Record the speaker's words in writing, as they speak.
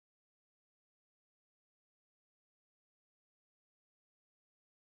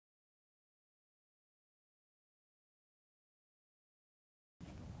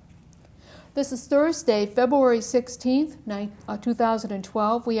This is Thursday, February 16th,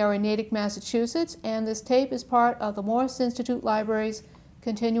 2012. We are in Natick, Massachusetts, and this tape is part of the Morse Institute Library's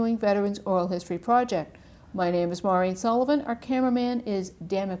Continuing Veterans Oral History Project. My name is Maureen Sullivan. Our cameraman is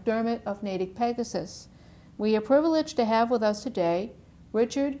Dan McDermott of Natick Pegasus. We are privileged to have with us today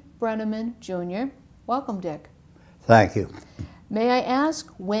Richard Brenneman, Jr. Welcome, Dick. Thank you. May I ask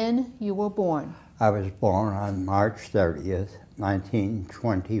when you were born? I was born on March 30th,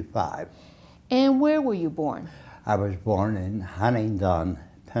 1925. And where were you born? I was born in Huntingdon,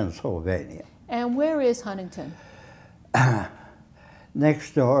 Pennsylvania. And where is Huntingdon?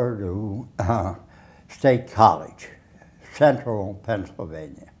 Next door to State College, central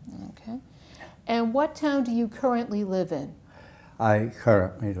Pennsylvania. Okay. And what town do you currently live in? I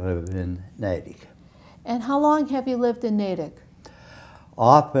currently live in Natick. And how long have you lived in Natick?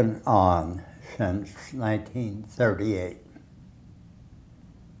 Off and on since 1938.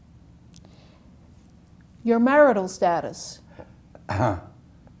 Your marital status?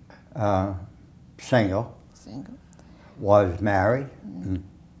 Single. Single. Was married.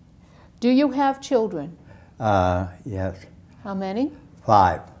 Do you have children? Yes. How many?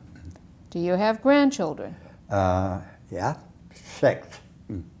 5. Do you have grandchildren? Yeah, 6.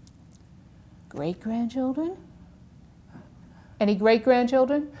 Great-grandchildren? Any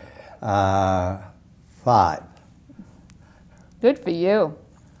great-grandchildren? 5. Good for you.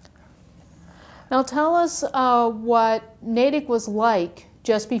 Now tell us what Natick was like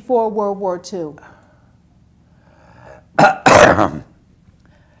just before World War II.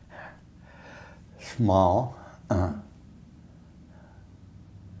 Small.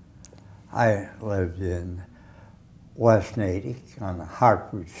 I lived in West Natick on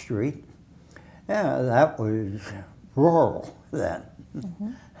Hartford Street. Yeah, that was rural then.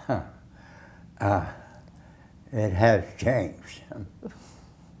 It has changed.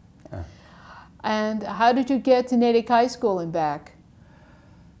 And how did you get to Natick High School and back?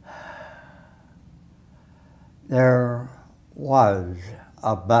 There was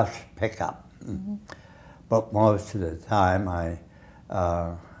a bus pickup, but most of the time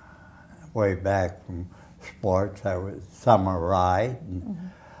way back from sports, I was summer ride and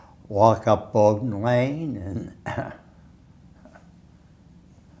walk up Bowden Lane and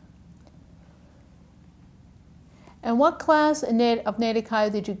And what class of Natick High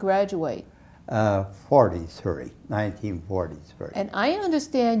did you graduate? 1943. And I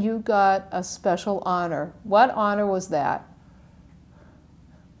understand you got a special honor. What honor was that?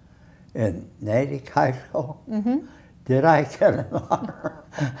 In Natick High School? Did I get an honor?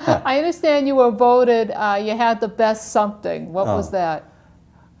 I understand you were voted, you had the best something. What was that?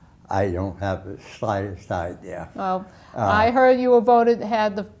 I don't have the slightest idea. Well, I heard you were voted,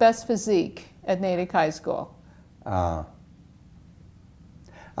 had the best physique at Natick High School.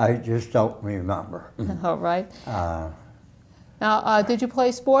 I just don't remember. All right. Now, did you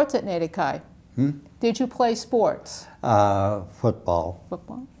play sports at Natick High? Did you play sports? Football.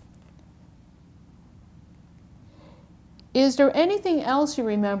 Football. Is there anything else you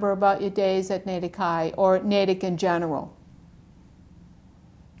remember about your days at Natick High or Natick in general?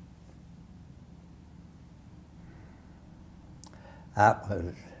 That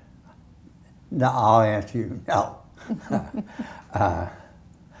was, no, I'll answer you no.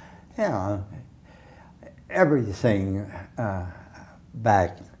 You know, everything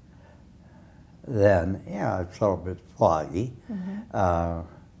back then, yeah, it's a little bit foggy. From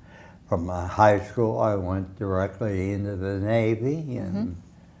high school, I went directly into the Navy, and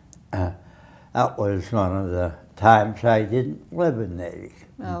that was one of the times I didn't live in Natick.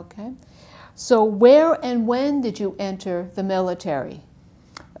 Okay. So where and when did you enter the military?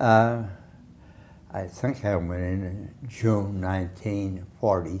 I think I went in June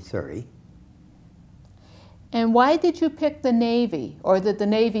 1943. And why did you pick the Navy, or did the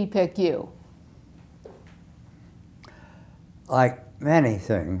Navy pick you? Like many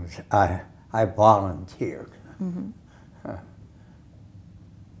things, I volunteered.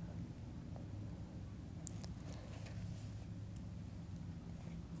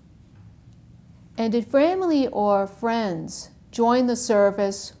 And did family or friends join the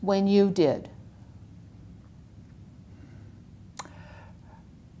service when you did?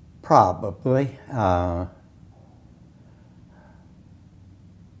 Probably. Yeah,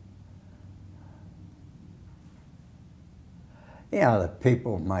 the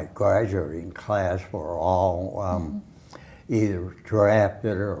people in my graduating class were all either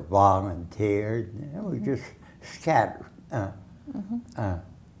drafted or volunteered. It was just scattered.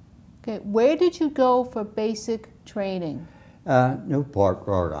 Okay, where did you go for basic training? Newport,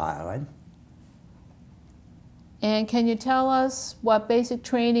 Rhode Island. And can you tell us what basic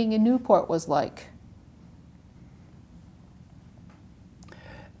training in Newport was like?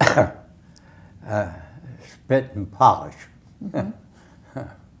 Spit and polish. Mm-hmm.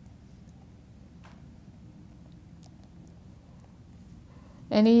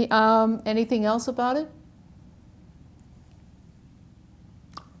 Anything else about it?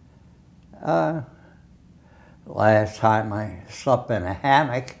 Last time I slept in a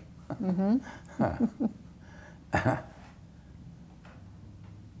hammock. Mm-hmm.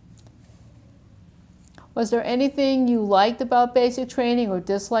 Was there anything you liked about basic training or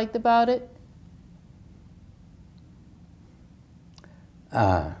disliked about it?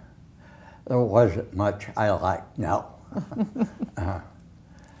 There wasn't much I liked, no.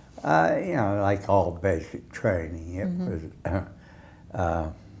 You know, like all basic training, it was,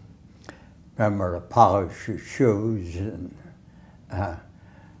 remember to polish your shoes and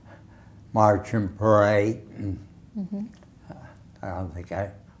march and parade. And, I don't think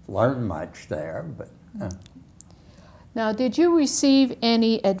I learned much there, but. Now, did you receive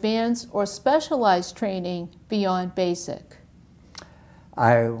any advanced or specialized training beyond basic?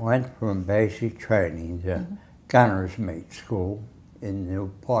 I went from basic training to gunner's mate school in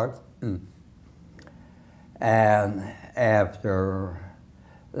Newport. And after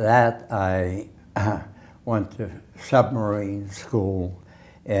that, I went to submarine school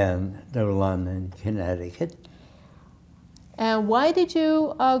in New London, Connecticut. And why did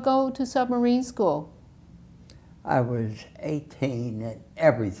you go to submarine school? I was 18 and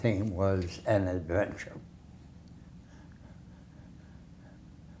everything was an adventure.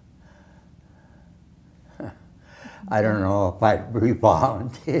 I don't know if I'd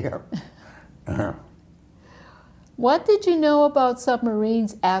re-volunteer. What did you know about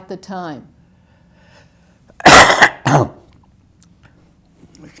submarines at the time?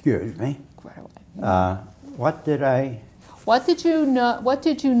 Excuse me. What did I? What did you know? What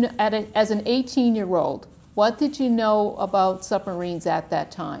did you as an 18-year-old? What did you know about submarines at that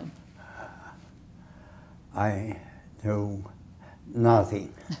time? I knew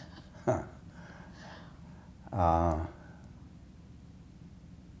nothing.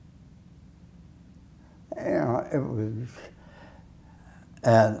 You know, it was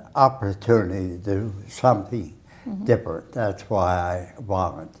an opportunity to do something different. That's why I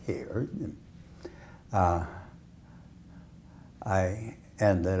volunteered. I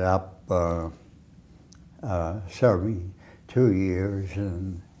ended up serving 2 years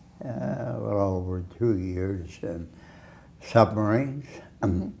and a little over 2 years in submarines.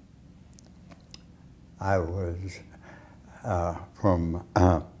 I was from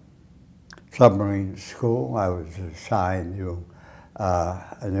submarine school. I was assigned to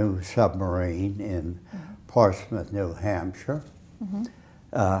a new submarine in Portsmouth, New Hampshire.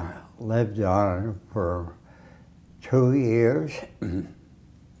 Lived on it for 2 years. It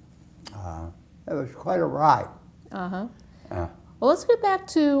was quite a ride. Well, let's get back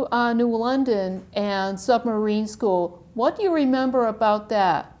to New London and submarine school. What do you remember about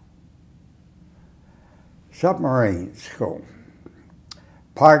that? Submarine school.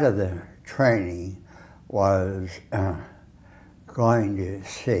 Part of the training was going to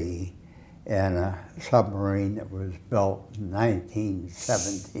sea in a submarine that was built in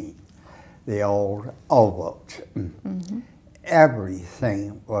 1917, the old O-boats.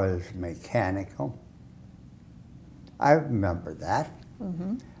 Everything was mechanical. I remember that.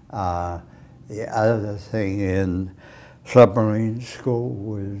 The other thing in submarine school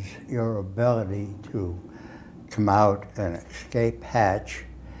was your ability to come out an escape hatch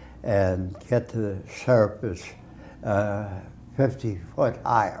and get to the surface 50 foot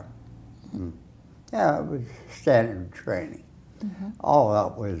higher. Yeah, it was standard training. All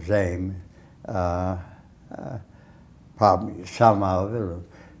that was aimed, probably some of it,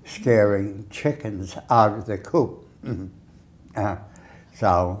 scaring chickens out of the coop.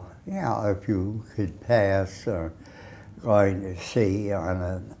 So, you know, if you could pass going to sea on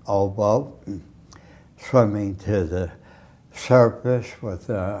an O-boat, swimming to the surface with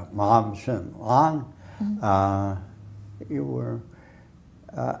moms and lawn, you were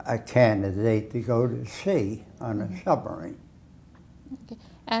a candidate to go to sea on a submarine. Okay.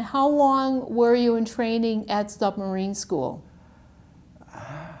 And how long were you in training at submarine school?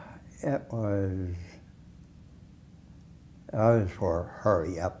 It was for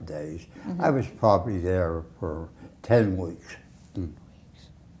hurry-up days. I was probably there for 10 weeks.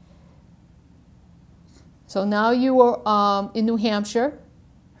 So now you were in New Hampshire.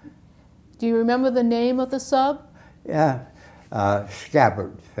 Do you remember the name of the sub? Yeah,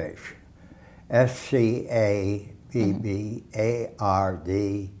 Scabbardfish. Scabbardfish.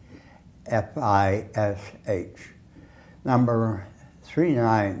 Number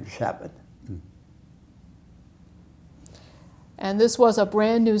 397. And this was a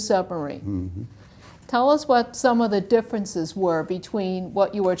brand new submarine. Mm-hmm. Tell us what some of the differences were between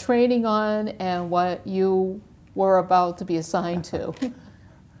what you were training on and what you were about to be assigned to.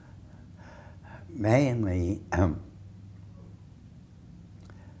 Mainly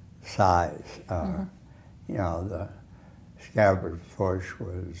size. You know, the Scabbardfish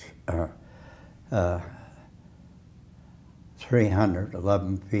was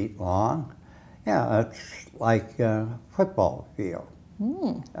 311 feet long. Yeah, it's like a football field.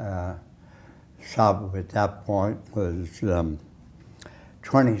 Sub at that point was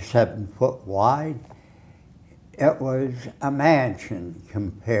 27 foot wide. It was a mansion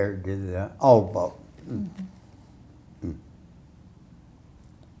compared to the old boat.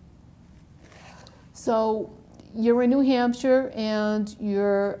 So you're in New Hampshire and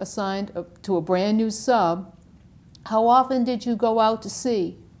you're assigned to a brand new sub. How often did you go out to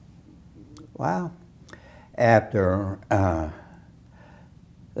sea? Well, after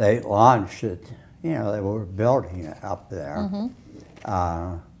they launched it, you know, they were building it up there.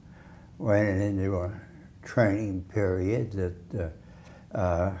 Went into a training period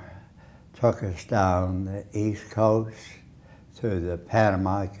that took us down the East Coast to the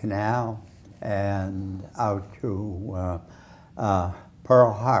Panama Canal and out to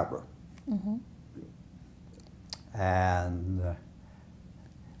Pearl Harbor. And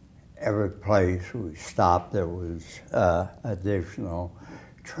every place we stopped there was additional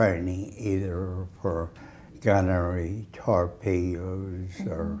training, either for gunnery, torpedoes,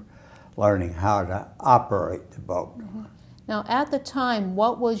 or learning how to operate the boat. Now, at the time,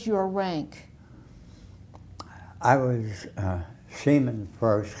 what was your rank? I was seaman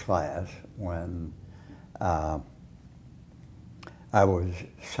first class when I was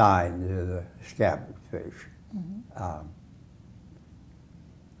signed to the Scabbardfish.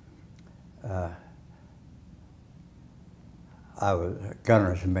 I was a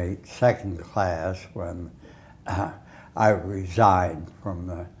gunner's mate second class when I resigned from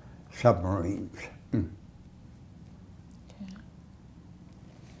the submarines.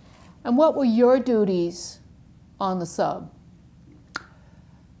 And what were your duties on the sub?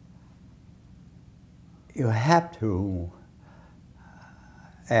 You have to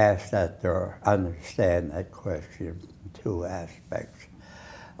ask that or understand that question from two aspects.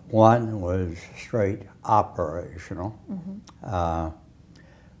 One was straight operational.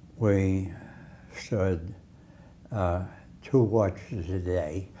 We stood 2 watches a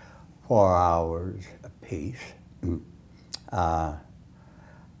day, 4 hours apiece.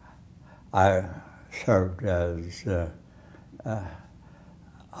 I served as a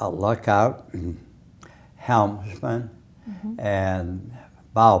lookout, helmsman, and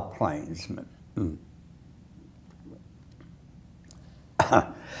bow planesman.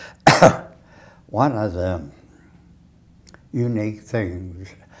 One of the unique things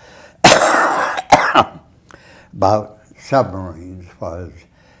about submarines was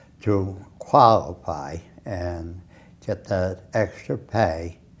to qualify and get that extra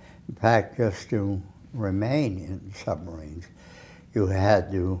pay. In fact, just to remain in submarines, you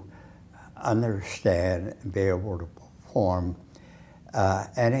had to understand and be able to perform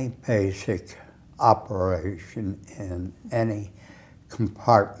any basic operation in any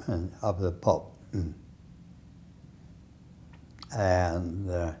compartment of the boat.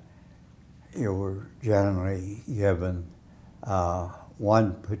 And you were generally given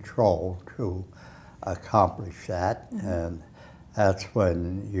one patrol to accomplish that, and that's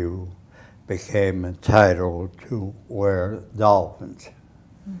when you became entitled to wear dolphins.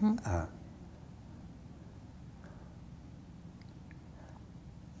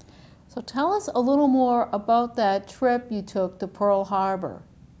 So tell us a little more about that trip you took to Pearl Harbor.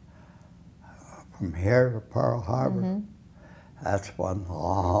 From here to Pearl Harbor? That's one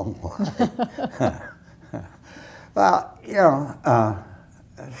long way. Well, you know, a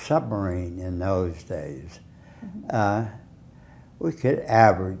submarine in those days, we could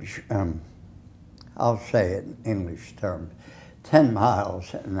average, I'll say it in English terms, 10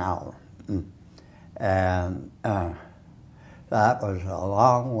 miles an hour. And that was a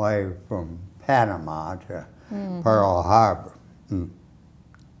long way from Panama to Pearl Harbor.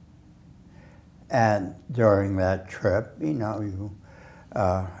 And during that trip, you know, you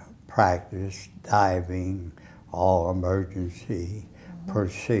practiced diving, all emergency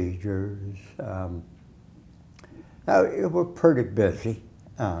procedures. You were pretty busy.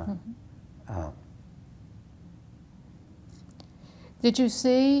 Did you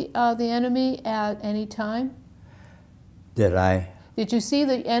see the enemy at any time? Did I? Did you see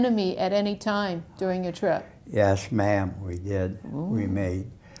the enemy at any time during your trip? Yes, ma'am, we did. Ooh. We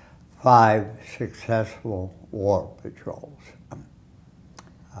made 5 successful war patrols.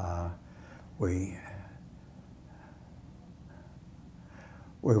 We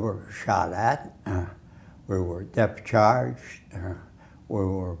were shot at, we were depth charged, we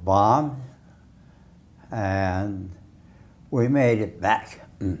were bombed, and we made it back.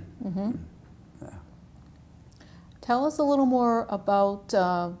 Mm-hmm. Yeah. Tell us a little more about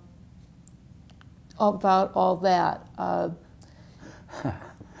all that.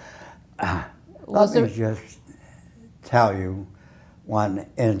 Let me just tell you one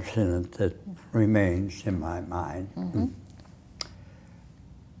incident that remains in my mind. Mm-hmm.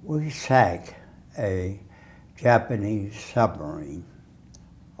 We sank a Japanese submarine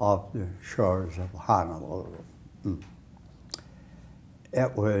off the shores of Honolulu.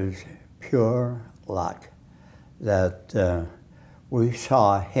 It was pure luck that we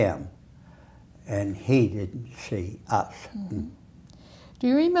saw him and he didn't see us. Mm-hmm. Do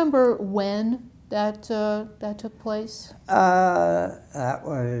you remember when that took place? That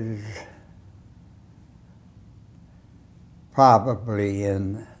was probably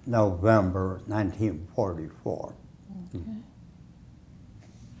in November 1944. Okay.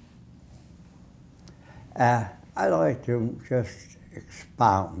 I'd like to just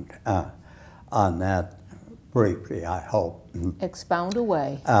expound on that briefly, I hope. Expound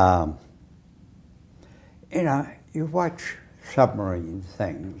away. You know, you watch submarine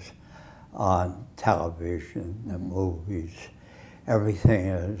things on television, the movies, everything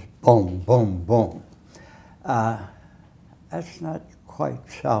is boom, boom, boom. That's not quite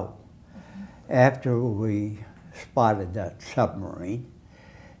so. After we spotted that submarine,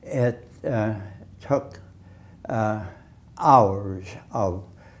 it took hours of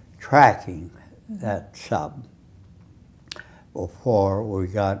tracking that sub before we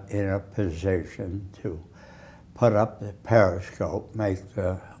got in a position to put up the periscope, make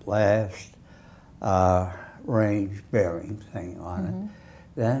the last range bearing thing on it.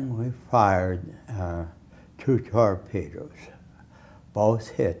 Then we fired 2 torpedoes. Both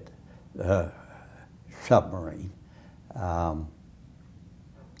hit the submarine. You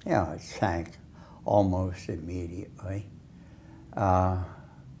know, it sank almost immediately.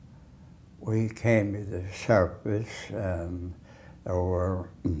 We came to the surface and there were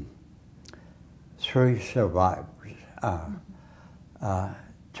 3 survivors.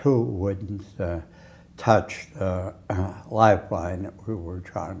 2 wouldn't touch the lifeline that we were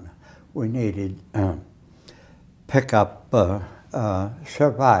trying. We needed pick up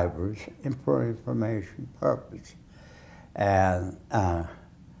survivors for information purpose. And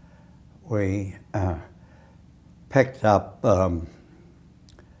we picked up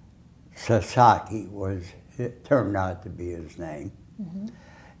Sasaki, it turned out to be his name.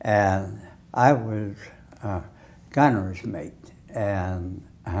 And I was gunner's mate, and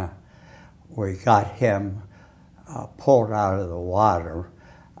we got him pulled out of the water.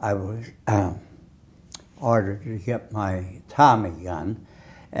 I was ordered to get my Tommy gun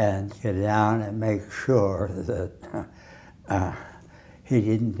and get down and make sure that he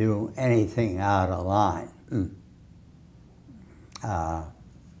didn't do anything out of line.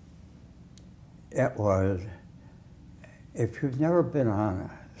 It was, if you've never been on a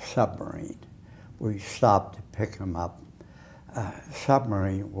submarine, we stopped to pick him up.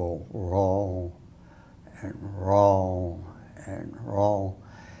 Submarine will roll and roll and roll.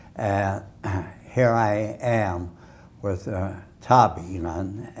 And here I am with a Tommy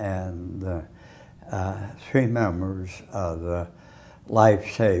gun and 3 members of the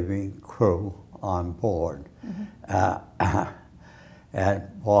life-saving crew on board.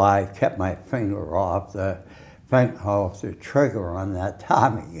 And boy, I kept my finger off the trigger on that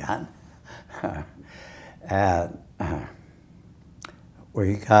Tommy gun. And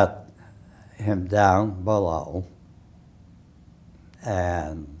we got him down below,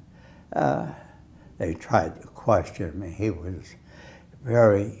 and they tried to question me. He was a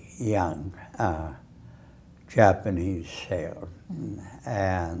very young Japanese sailor.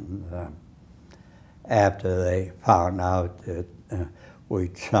 And after they found out that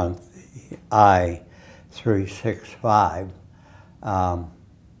we'd sunk the I-365,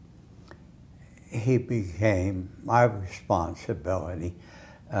 he became my responsibility.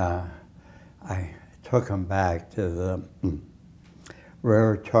 I took him back to the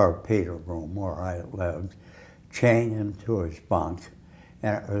rear torpedo room where I lived, chained him to his bunk,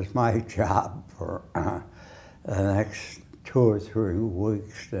 and it was my job for the next 2 or 3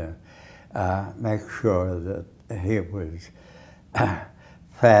 weeks to make sure that he was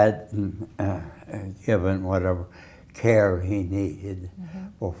fed and given whatever care he needed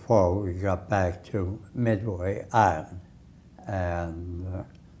before we got back to Midway Island. And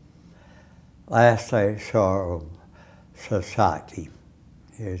last I saw of Sasaki,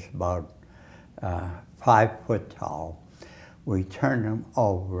 he's about 5 foot tall. We turned him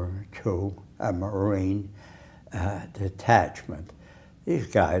over to a Marine detachment. These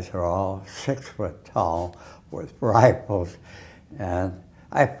guys are all 6 foot tall with rifles, and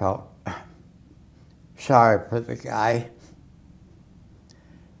I felt sorry for the guy.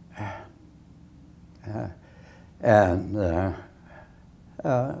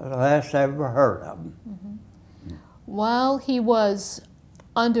 Last I ever heard of him. While he was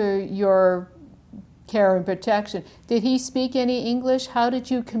under your care and protection, did he speak any English? How did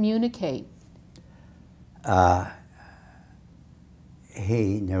you communicate?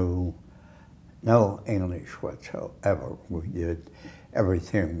 He knew no English whatsoever. We did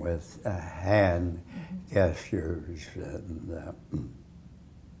everything with hand gestures, and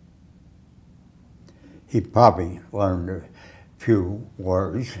he probably learned a few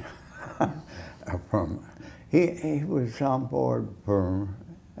words from. He was on board for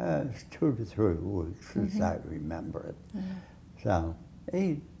 2 to 3 weeks, as I remember it. So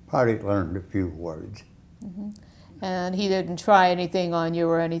he probably learned a few words. And he didn't try anything on you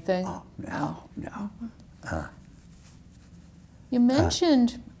or anything? Oh, no. You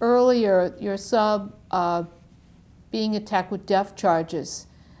mentioned earlier your sub being attacked with depth charges.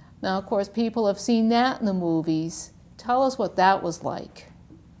 Now, of course, people have seen that in the movies. Tell us what that was like.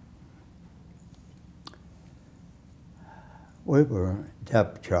 We were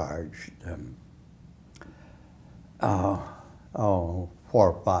depth charged 4 or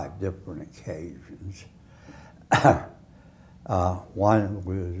 5 different occasions. One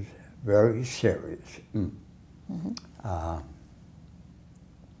was very serious.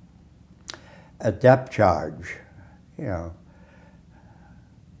 A depth charge, you know,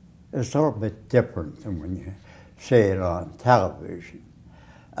 is a little bit different than when you see it on television.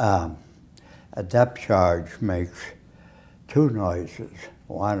 A depth charge makes 2 noises.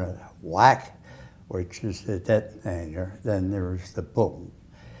 One is whack, which is the detonator, then there's the boom.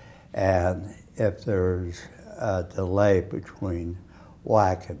 And if there's a delay between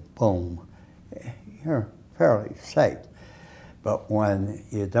whack and boom, you're fairly safe. But when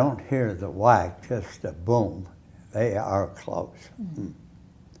you don't hear the whack, just the boom, they are close.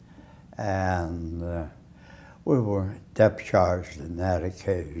 And we were depth charged on that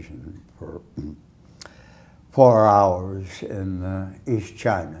occasion for 4 hours in the East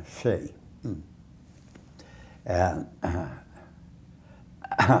China Sea. And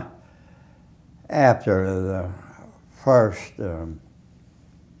after the first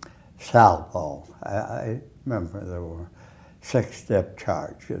salvo, I remember there were 6 depth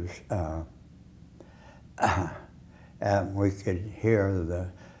charges, and we could hear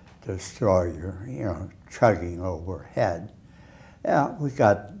the destroyer, you know, chugging overhead. Yeah, we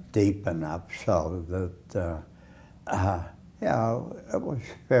got deep enough so that, you know, it was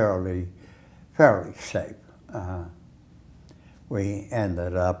fairly safe. We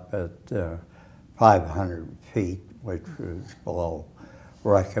ended up at 500 feet, which was below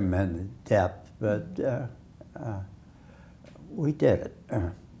recommended depth, but we did it.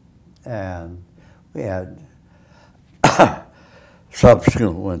 And we had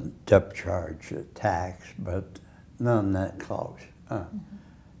subsequent depth charge attacks, but none that close.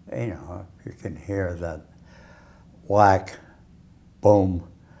 You know, if you can hear that whack, boom,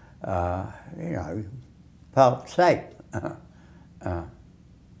 you know, you felt safe.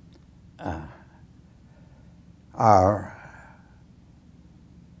 Our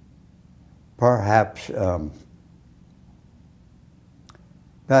perhaps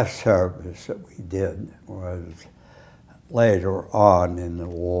best service that we did was later on in the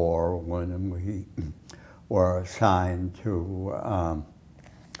war when we were assigned to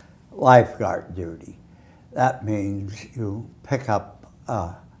lifeguard duty. That means you pick up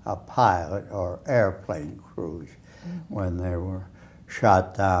a pilot or airplane crews when they were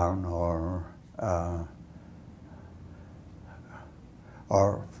shot down or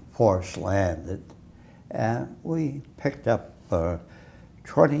force landed. And we picked up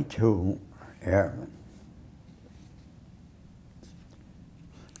 22 airmen.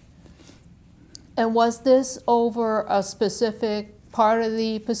 And was this over a specific part of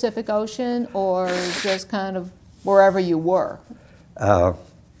the Pacific Ocean or just kind of wherever you were?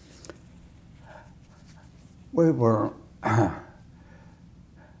 We were on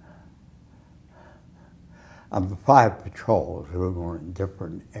the 5 patrols. We were in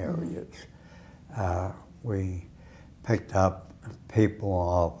different areas. We picked up people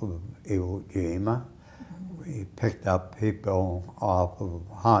off of Iwo Jima. we picked up people off of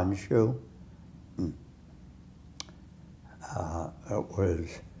Honshu. It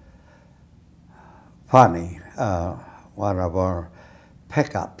was funny. One of our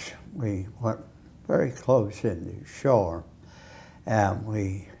pickups, we went very close in the shore, and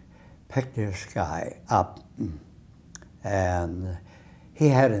we picked this guy up, and he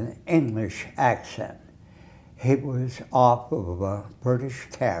had an English accent. He was off of a British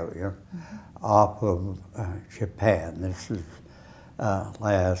carrier, off of Japan. This is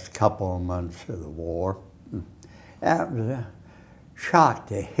last couple of months of the war. And it was a shock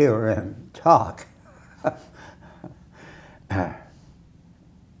to hear him talk.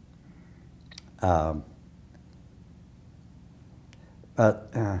 But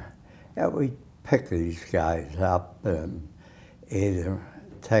yeah, we pick these guys up and either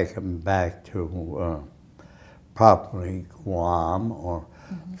take them back to probably Guam, or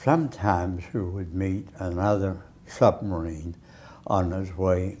sometimes we would meet another submarine on his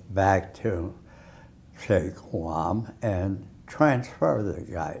way back to, say, Guam, and transfer the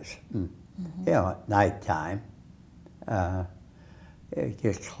guys. You know, at nighttime, it'd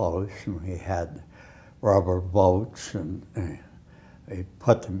get close, and we had rubber boats, and they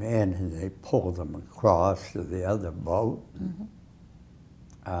put them in, and they pulled them across to the other boat.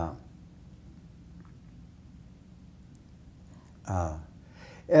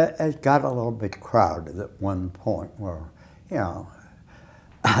 It got a little bit crowded at one point where, you know,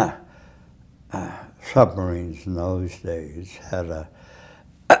 submarines in those days had a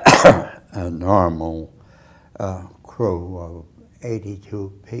normal crew of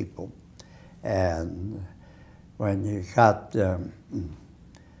 82 people. And when you got 10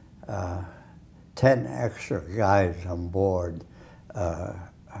 extra guys on board,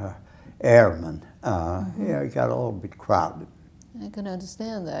 airmen, you know, it got a little bit crowded. I can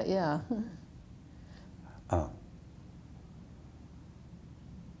understand that, yeah.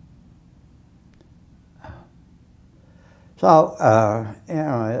 So, you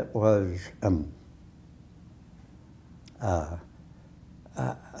know, it was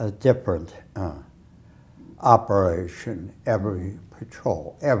a different operation. Every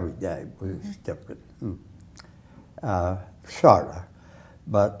patrol, every day was different, sort of.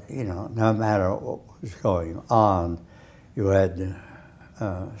 But, you know, no matter what was going on, you had to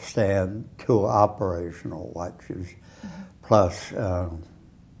stand 2 operational watches, plus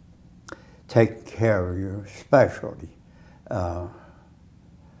take care of your specialty.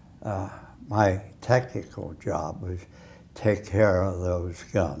 My technical job was take care of those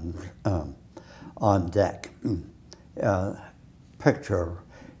guns on deck. Picture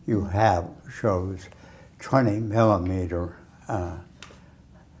you have shows 20 millimeter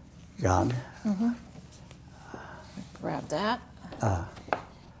gun. Grab that. And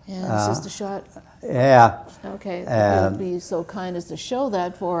is this the shot? Yeah. Okay, if you'd be so kind as to show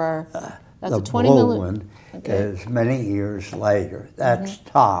that for our, that's a 20 blue millimeter. one is many years later. That's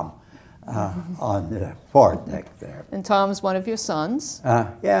Tom on the foredeck there. And Tom's one of your sons?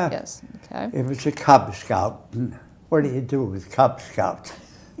 Yeah. Yes, okay. It was a Cub Scout. What do you do with Cub Scouts?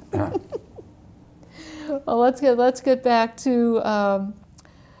 Well, let's get back to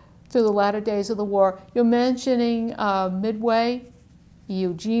the latter days of the war. You're mentioning Midway,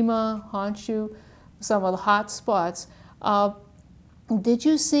 Iwo Jima, Honshu, some of the hot spots. Did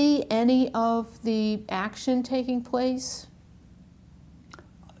you see any of the action taking place?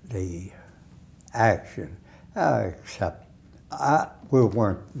 The action, except we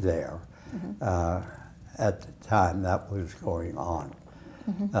weren't there at the time that was going on.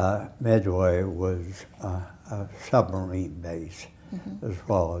 Midway was a submarine base as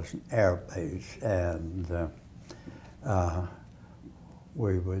well as an air base, and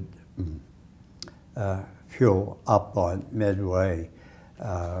we would fuel up on Midway,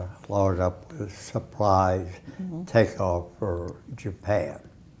 load up with supplies, take off for Japan.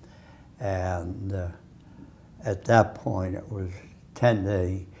 And at that point, it was a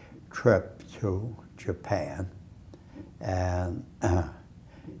 10-day trip to Japan, and you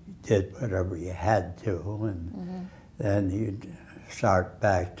did whatever you had to, and then you'd start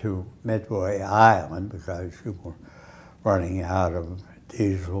back to Midway Island because you were running out of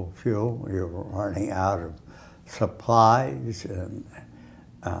diesel fuel, you were running out of supplies, and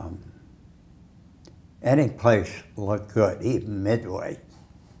any place looked good, even Midway.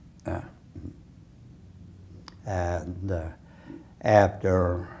 And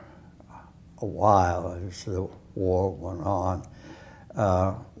after a while, as the war went on,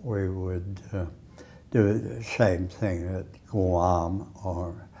 we would do the same thing at Guam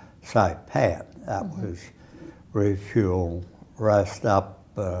or Saipan. That was refuel, rest up,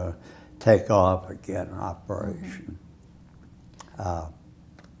 takeoff again operation.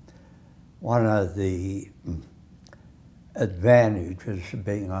 One of the advantages of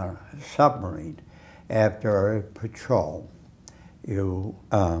being on a submarine, after a patrol, you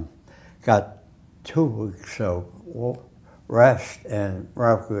got 2 weeks of rest and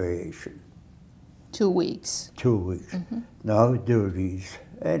recreation. 2 weeks. 2 weeks. No duties.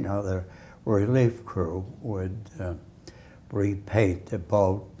 And the relief crew would repaint the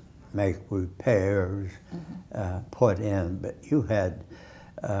boat, make repairs, put in, but you had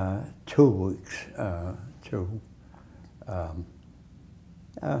 2 weeks to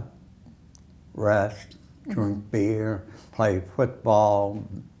rest, drink beer, play football,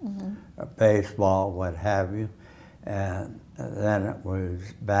 baseball, what have you, and then it was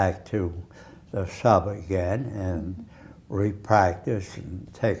back to the sub again and re-practice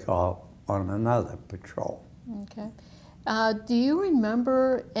and take off on another patrol. Okay. Do you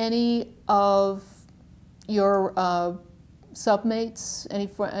remember any of your submates,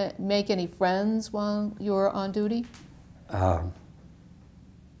 make any friends while you were on duty?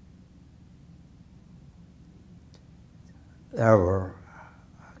 There were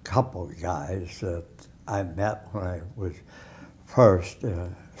a couple of guys that I met when I was first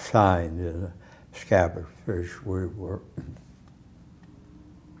signed in Scabbardfish. We were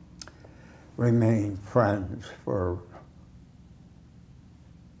remained friends forever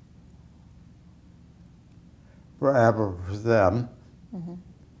with them.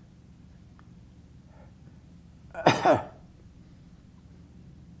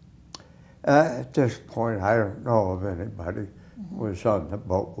 At this point, I don't know of anybody who was on the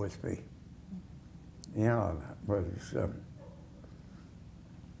boat with me. You know, it was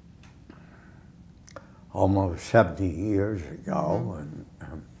almost 70 years ago, and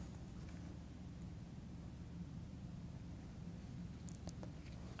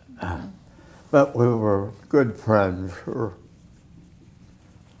but we were good friends for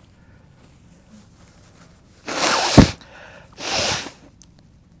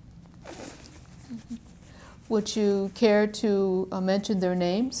Would you care to mention their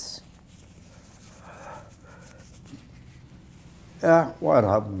names? Yeah, one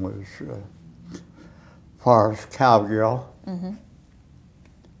of them was Forrest Cowgill.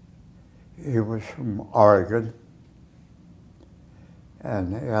 He was from Oregon.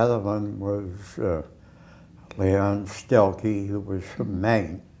 And the other one was Leon Stilkey, who was from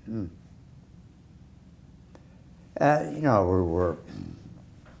Maine. You know, we were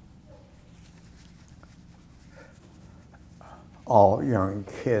all young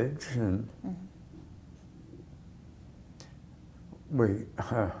kids, and we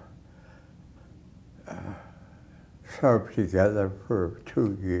served together for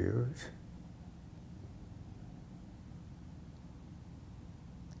 2 years.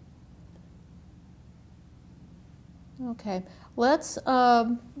 Okay, let's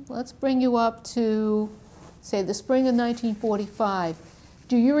bring you up to, say, the spring of 1945.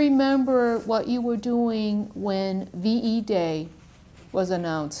 Do you remember what you were doing when VE Day was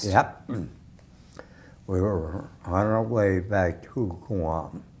announced? Yep. We were on our way back to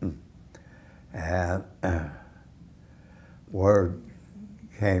Guam, and word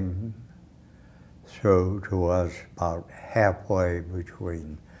came through to us about halfway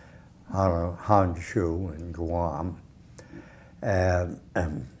between Honshu and Guam. And,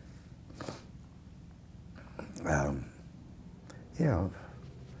 you know,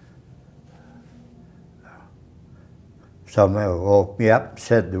 somebody woke me up and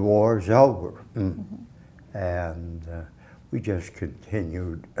said the war's over. And we just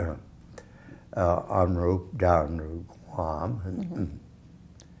continued en route down to Guam. And,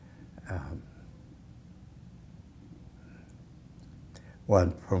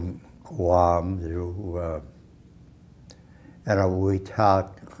 went from Guam to Natick.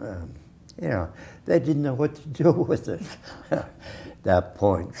 You know, they didn't know what to do with it at that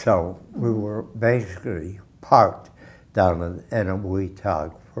point. So we were basically parked down in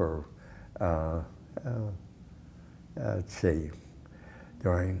Natick for, let's see,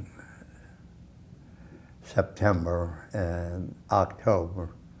 during September and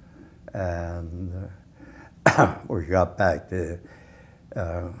October. And we got back to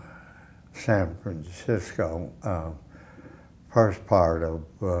San Francisco first part of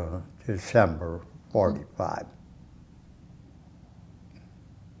December '45.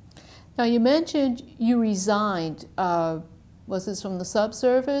 Now you mentioned you resigned. Was this from the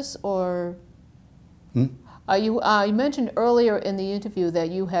subservice or? You mentioned earlier in the interview that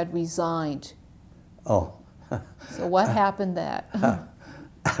you had resigned. Oh. So what happened that?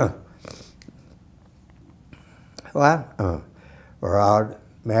 Well, we're out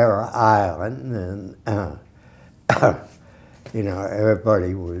Mare Island, and you know,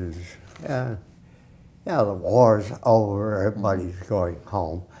 everybody was, yeah, the war's over, everybody's going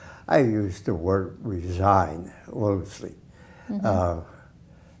home. I used the word resign loosely. I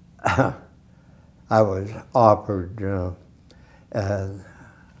was offered an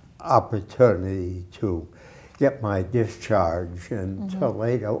opportunity to get my discharge in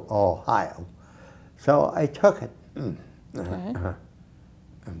Toledo, Ohio. So I took it. Okay.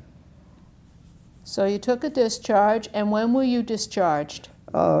 So you took a discharge, and when were you discharged?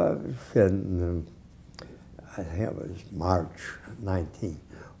 In, I think it was March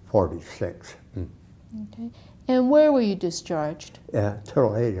 1946. Okay. And where were you discharged?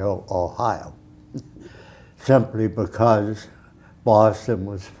 Toledo, Ohio. Simply because Boston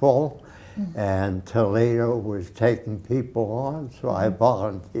was full and Toledo was taking people on, so I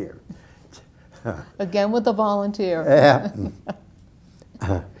volunteered. Again with the volunteer.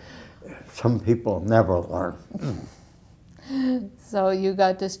 Yeah. Some people never learn. So you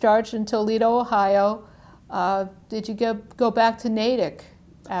got discharged in Toledo, Ohio. Did you go back to Natick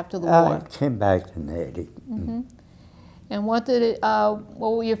after the war? I came back to Natick. And what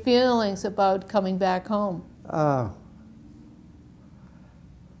were your feelings about coming back home?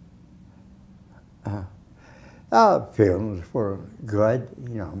 Feelings were good.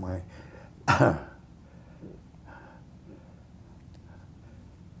 You know, my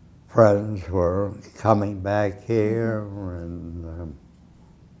friends were coming back here, and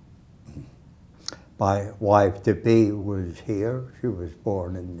my wife-to-be was here. She was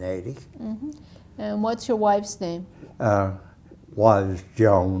born in Natick. And what's your wife's name? Was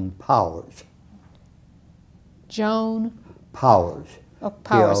Joan Powers. Joan? Powers. Oh,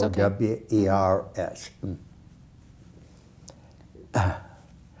 Powers, okay. P-O-W-E-R-S.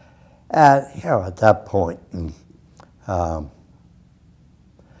 And, you know, at that point,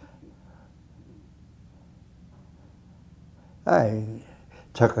 I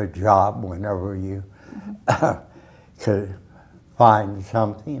took a job whenever you could find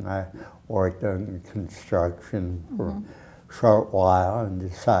something. I worked in construction for a short while and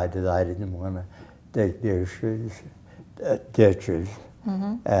decided I didn't want to dig ditches,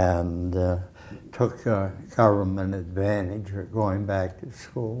 and took government advantage of going back to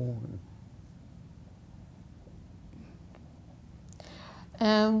school.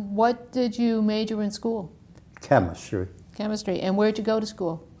 And what did you major in school? Chemistry. Chemistry. And where'd you go to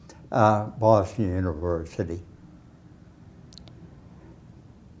school? Boston University.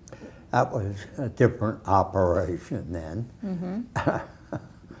 That was a different operation then.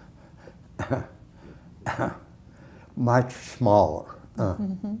 Much smaller.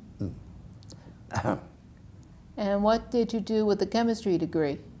 And what did you do with the chemistry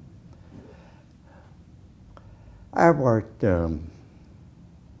degree? I worked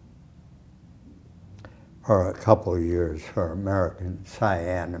for a couple of years for American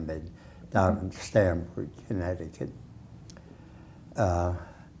Cyanamid down in Stamford, Connecticut.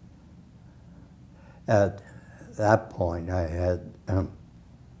 At that point, I had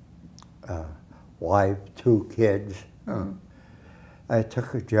a wife, 2 kids. I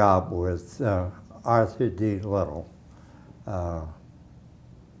took a job with Arthur D. Little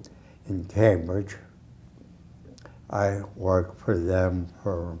in Cambridge. I worked for them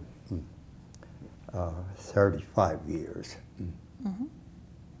for 35 years.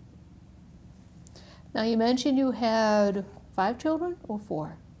 Now, you mentioned you had 5 children or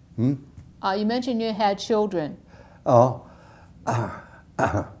 4? You mentioned you had children. Oh,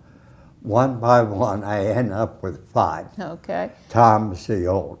 one by one, I end up with 5. Okay. Tom's the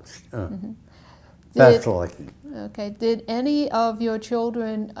oldest. That's lucky. Okay. Did any of your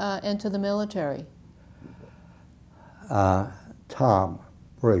children enter the military? Tom,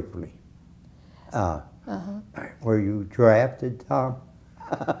 briefly. Were you drafted, Tom?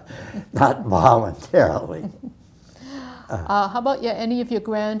 Not voluntarily. How about any of your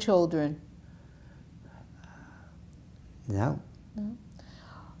grandchildren? No.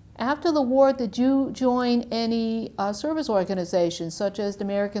 After the war, did you join any service organizations, such as the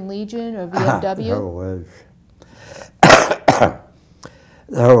American Legion or VFW?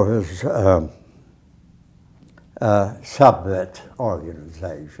 There was a sub-vet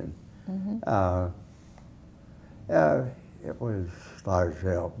organization. It was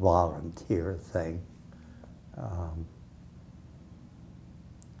largely a volunteer thing.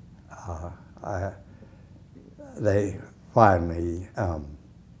 They finally,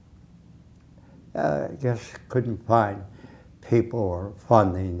 I guess, couldn't find people or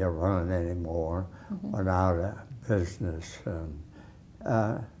funding to run anymore, went out of business. And,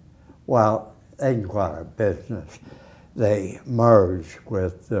 well, they didn't go out of business. they merged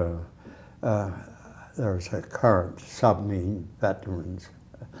with, there's a current Submarine Veterans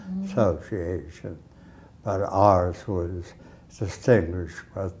Association, but ours was distinguished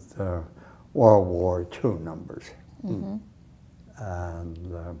with World War II numbers.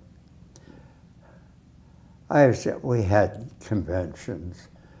 And we had conventions,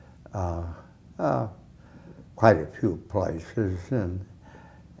 quite a few places, and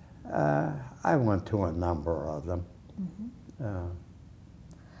I went to a number of them.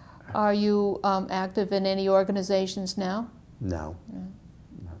 Are you active in any organizations now? No.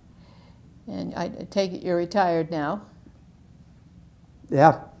 And I take it you're retired now?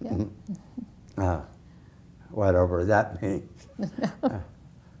 Yeah. Yeah. Whatever that means.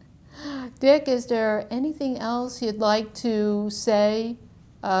 Dick, is there anything else you'd like to say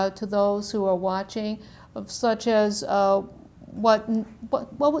to those who are watching, such as what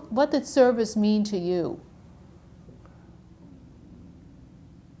did service mean to you?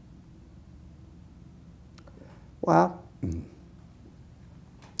 Well,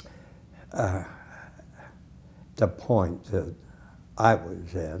 the point that I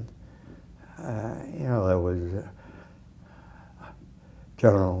was in, you know, there was a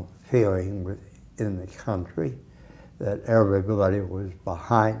general feeling within the country that everybody was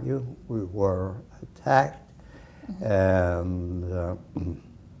behind you. We were attacked, and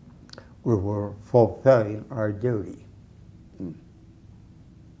we were fulfilling our duty.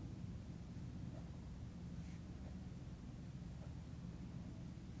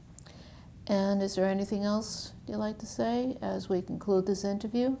 And is there anything else you'd like to say as we conclude this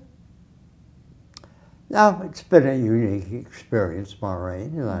interview? No, it's been a unique experience,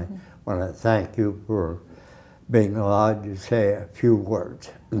 Maureen, and I want to thank you for being allowed to say a few words.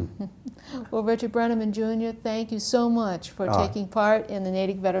 Well, Richard Brenneman, Jr., thank you so much for taking part in the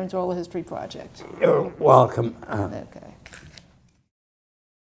Natick Veterans Oral History Project. You're welcome. Okay.